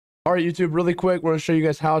All right, YouTube, really quick, we're going to show you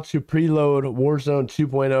guys how to preload Warzone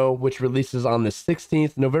 2.0, which releases on the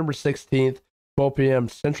 16th, November 16th, 12 p.m.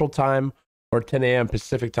 Central Time, or 10 a.m.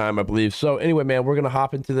 Pacific Time, I believe. So anyway, man, we're going to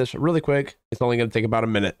hop into this really quick. It's only going to take about a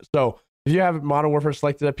minute. So if you have Modern Warfare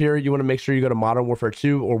selected up here, you want to make sure you go to Modern Warfare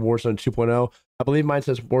 2 or Warzone 2.0. I believe mine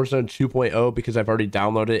says Warzone 2.0 because I've already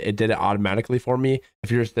downloaded it. It did it automatically for me.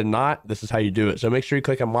 If yours did not, this is how you do it. So make sure you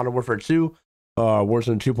click on Modern Warfare 2,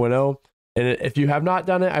 Warzone 2.0. And if you have not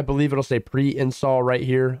done it, I believe it'll say pre-install right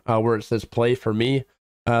here where it says play for me.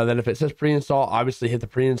 Then if it says pre-install, obviously hit the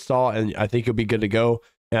pre-install and I think you'll be good to go.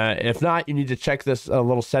 If not, you need to check this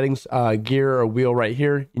little settings gear or wheel right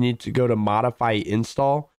here. You need to go to modify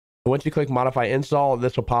install. And once you click modify install,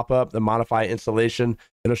 this will pop up the modify installation.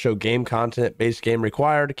 It'll show game content, base game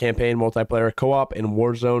required, campaign, multiplayer, co-op, and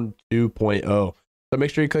Warzone 2.0. So make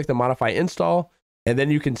sure you click the modify install. And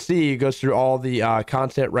then you can see it goes through all the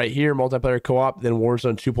content right here, multiplayer co-op, then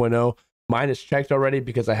Warzone 2.0. Mine is checked already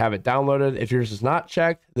because I have it downloaded. If yours is not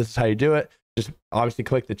checked, this is how you do it. Just obviously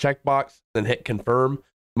click the checkbox, then hit confirm.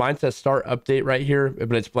 Mine says start update right here,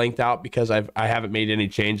 but it's blanked out because I haven't made any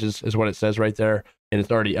changes, is what it says right there, and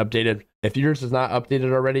it's already updated. If yours is not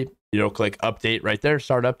updated already, click update right there,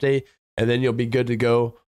 start update, and then you'll be good to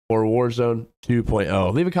go for Warzone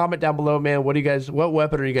 2.0. Leave a comment down below, man. What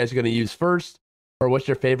weapon are you guys going to use first? Or what's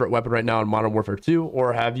your favorite weapon right now in Modern Warfare 2?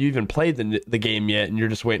 Or have you even played the game yet and you're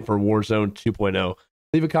just waiting for Warzone 2.0?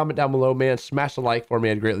 Leave a comment down below, man. Smash a like for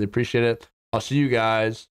me. I'd greatly appreciate it. I'll see you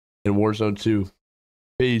guys in Warzone 2.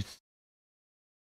 Peace.